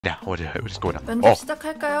Yeah, what is going on? 면접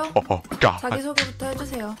시작할까요? Oh, God. 자기소개부터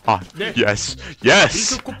해주세요. 네. Yes,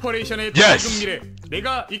 yes. 밀크 코퍼레이션의 Yes. 밝은 미래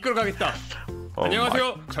내가 이끌어가겠다.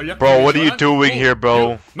 안녕하세요. 전략 Bro, what are you doing here,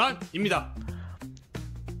 bro? 만입니다.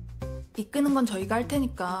 이끄는 건 저희가 할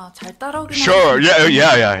테니까 잘 따라오기만 Sure, 해주세요.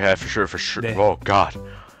 yeah, for sure. 네. Oh, God.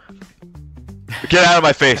 Get out of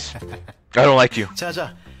my face. I don't like you.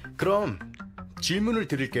 자, 그럼 질문을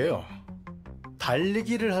드릴게요.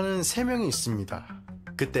 달리기를 하는 3명이 있습니다.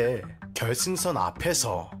 그때 결승선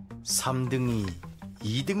앞에서 3등이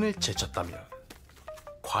 2등을 제쳤다면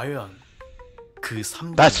과연 그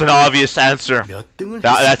 3등 That's an obvious answer. 몇 등을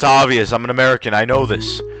That's obvious. I'm an American. I know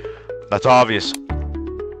this. That's obvious.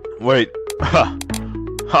 Wait.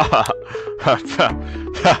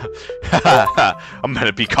 I'm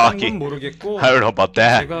gonna be cocky. I don't know about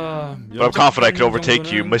that. But I'm confident I can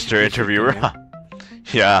overtake you, Mr. Interviewer.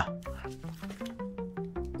 Yeah.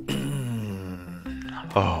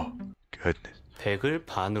 Oh, goodness. 100을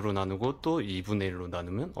반으로 나누고 또 2분의 1로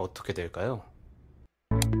나누면 어떻게 될까요?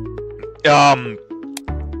 100.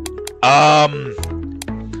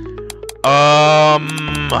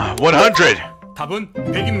 답은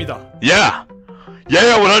 100입니다. Yeah,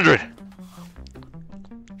 100.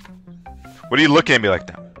 What are you looking at me like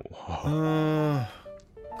that?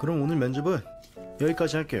 그럼 오늘 면접은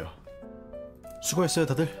여기까지 할게요. 수고했어요,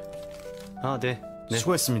 다들. 네.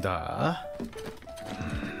 수고했습니다.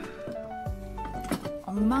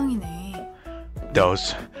 엉망이네.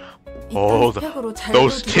 Those 스펙으로 잘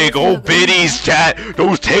those Tiggle biddies, chat.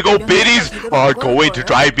 Those Tiggle biddies are going to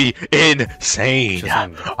drive me insane.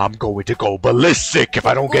 I'm going to go ballistic if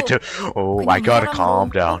I don't get to. Oh, I gotta calm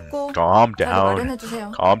down. Calm down.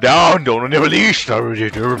 Calm down. Don't release the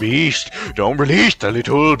little beast. Don't release the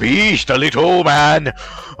little beast, the little man.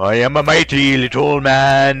 I am a mighty little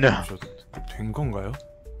man. 된 건가요?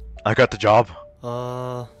 I got the job.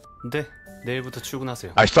 네. 내일부터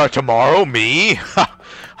출근하세요. I start tomorrow? Me?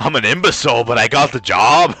 I'm an imbecile, but I got the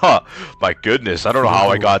job? My goodness, I don't know how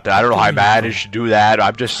I got that. I don't know how I managed to do that.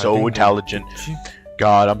 I'm just so intelligent.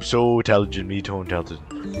 God, I'm so intelligent. Me so intelligent.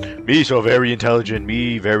 Me so very intelligent.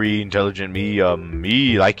 Me very intelligent. Me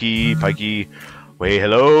likey, pikey. Wait,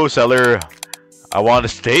 hello, seller. I want a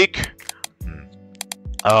steak.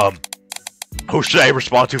 Who should I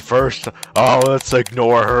respond to first? Oh, let's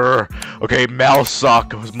ignore her. Okay,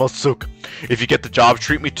 Malsuk. If you get the job,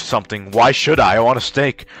 treat me to something. Why should I? I want a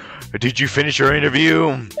steak. Did you finish your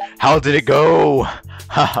interview? How did it go?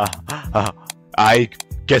 I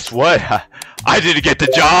guess what? I didn't get the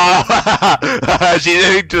job. She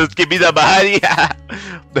didn't just give me the money.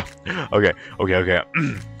 Okay.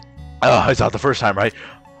 It's not the first time, right?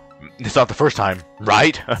 It's not the first time,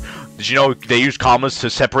 right? Did you know they use commas to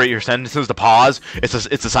separate your sentences to pause? It's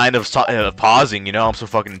a sign of pausing, you know? I'm so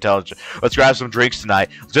fucking intelligent. Let's grab some drinks tonight.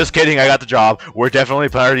 Just kidding, I got the job. We're definitely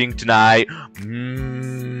partying tonight.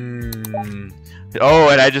 Oh,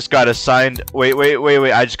 and I just got a signed... Wait.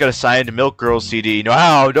 I just got a signed Milk Girls CD.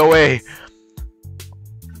 No, no way.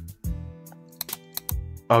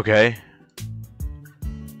 Okay.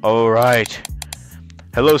 Alright.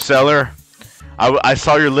 Hello, seller. I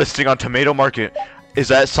saw your listing on Tomato Market. Is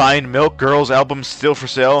that signed Milk Girls album still for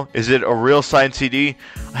sale? Is it a real signed CD?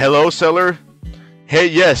 Hello, seller? Hey,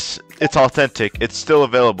 yes, it's authentic. It's still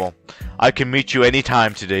available. I can meet you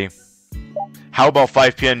anytime today. How about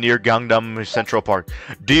 5 p.m. near Gangnam Central Park?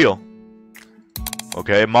 Deal.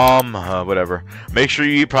 Okay, mom, whatever. Make sure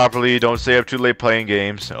you eat properly. Don't stay up too late playing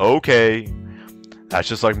games. Okay. That's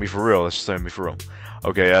just like me for real. That's just like me for real.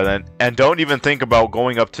 Okay, and don't even think about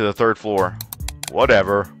going up to the 3rd floor.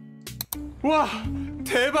 Whatever. 와,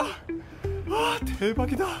 대박. 와,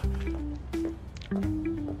 대박이다.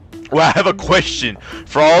 Well, I have a question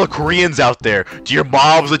for all the Koreans out there. Do your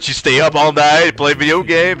moms let you stay up all night and play video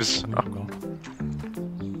games?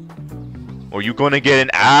 Or you gonna get an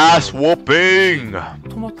ass whooping?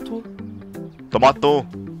 토마토?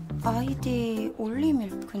 아이디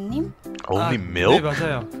올리밀크님? Only milk? 네,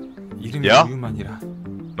 맞아요. 이름이 Yeah? 유만이라.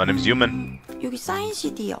 My name's Human. 여기 사인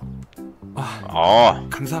CD요. Oh,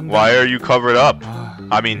 감사합니다. why are you covered up?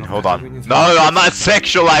 I mean, hold on. No, I'm not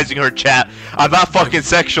sexualizing her, chat. I'm not fucking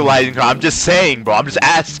sexualizing her. I'm just saying, bro. I'm just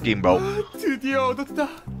asking, bro. 드디어 얻었다.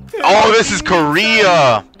 Oh, this is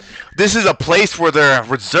Korea. This is a place where they're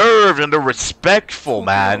reserved and they're respectful,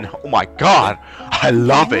 man. Oh my god. I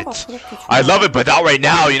love it. I love it, but not right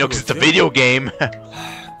now, you know, because it's a video game.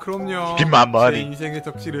 그럼요. Give my money. 제 인생의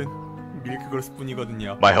덕질은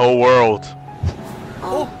밀크걸스뿐이거든요. My whole world.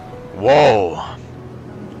 Whoa.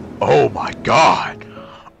 Oh my god.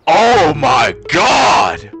 Oh my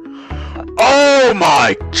god. Oh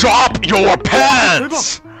my. Drop your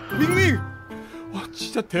pants. 밍밍. 와,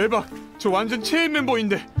 진짜 대박. 저 완전 체인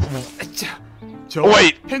멤버인데. 자, 저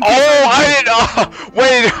Wait. 팬티 Oh, I didn't.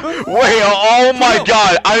 Wait. Oh my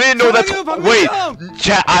God. I didn't know that's. Wait.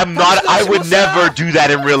 Chat. I'm not. I would never do that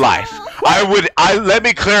in real life. Let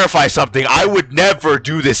me clarify something. I would never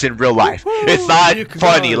do this in real life. It's not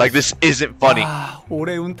funny. Like, this isn't funny. 아,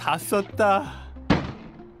 올해 운 다 썼다.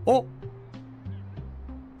 어?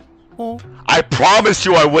 어? I promise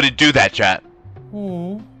you I wouldn't do that, chat.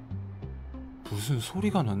 어? 무슨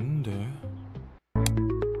소리가 났는데?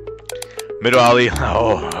 Middle alley.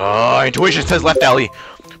 Oh, intuition says left alley.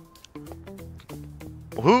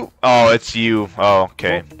 Who? Oh, it's you. Oh,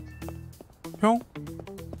 okay. 형?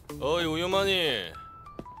 어이 우유만이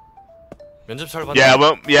면접 잘 봤나?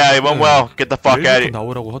 Yeah, it went well. Get the fuck out of here.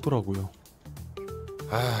 나오라고 하더라고요.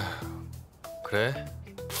 아 그래?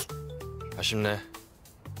 아쉽네.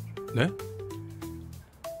 네?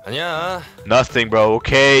 아니야. Nothing, bro.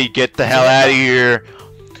 Okay, get the hell out of here.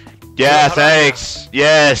 Yeah, thanks.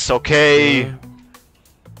 Yes, okay.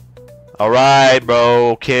 Alright,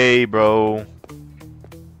 bro. Okay, bro.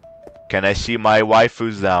 Can I see my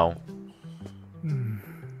waifus now?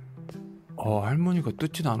 할머니가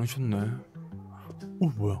뜯진 않으셨네.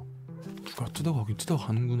 뭐야? 누가 뜯어가긴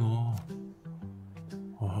뜯어가는구나.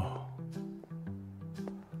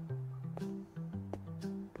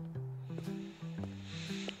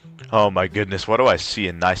 Oh my goodness, what do I see?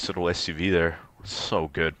 A nice little SUV there. So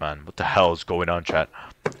good, man. What the hell is going on, chat?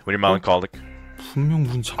 What are you melancholic? 분명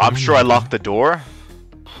문 I'm sure I locked the door.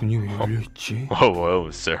 문이 왜 열려 있지? Whoa,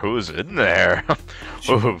 sir, who's in there?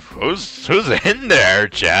 Who's in there,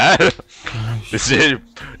 chat? Is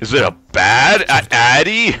it a bad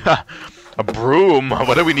Addie? A broom?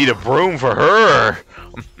 What do we need a broom for her?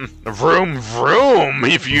 Vroom,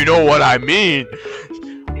 if you know what I mean.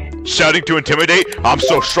 Shouting to intimidate? I'm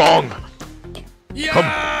so strong. Come.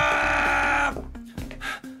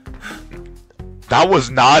 That was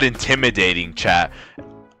not intimidating, chat.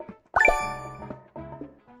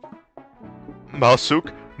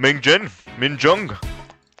 Maosuk, Minjung.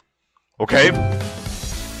 Okay.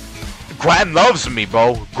 Gran loves me,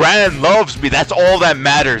 bro. Gran loves me. That's all that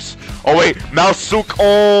matters. Oh wait, Maosuk.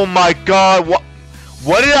 Oh my God.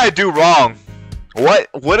 What did I do wrong? What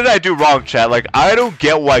did I do wrong, chat? Like, I don't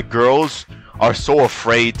get why girls are so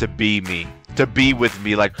afraid to be me. To be with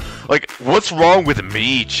me. Like, what's wrong with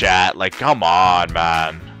me, chat? Like, come on,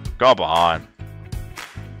 man. Come on.